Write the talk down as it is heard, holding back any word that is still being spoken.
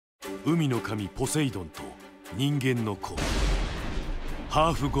海の神ポセイドンと人間の子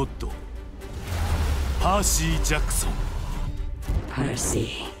ハーフゴッドパーシー・ジャクソン。パーシ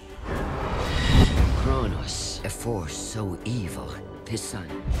ー。Kronos, a force so evil, his son,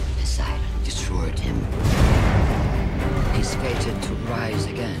 Poseidon, destroyed him. He's fated to rise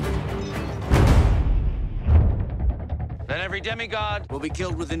again. Then every demigod will be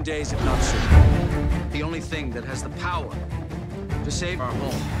killed within days, if not sooner. The only thing that has the power to save our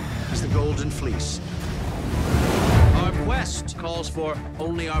home is the Golden Fleece. Our quest calls for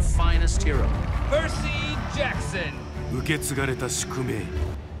only our finest hero, Percy Jackson. 受け継がれた宿命。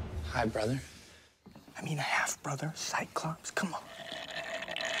Hi, brother. I mean, a half-brother, Cyclops. Come on.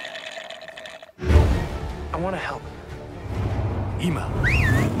 I want to help. 今、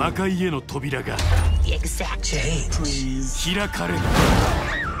魔界への扉が Exactly. Please. 開かれる。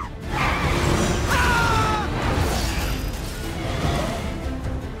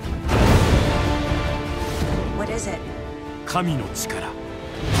What is it? 神の力。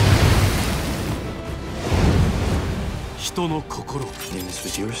人の心。And this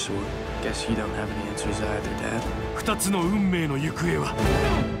was your sword. Guess you don't have any answers either, Dad. 二つの運命の行方は。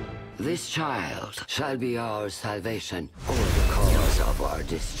This child shall be our salvation or the cause of our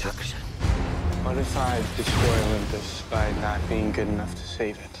destruction. What if I destroy Olympus by not being good enough to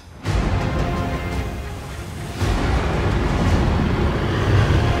save it?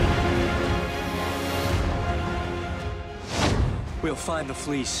 We'll find the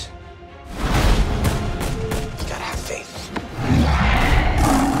fleece. You gotta have faith.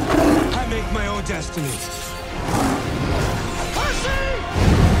 I make my own destiny.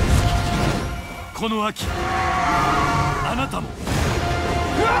 この秋、あなたも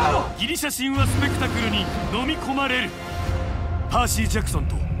ギリシャ神話スペクタクルに飲み込まれる。パーシー・ジャクソン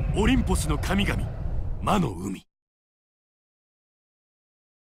とオリンポスの神々魔の海。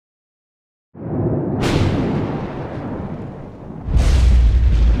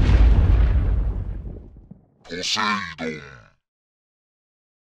ポセイドン。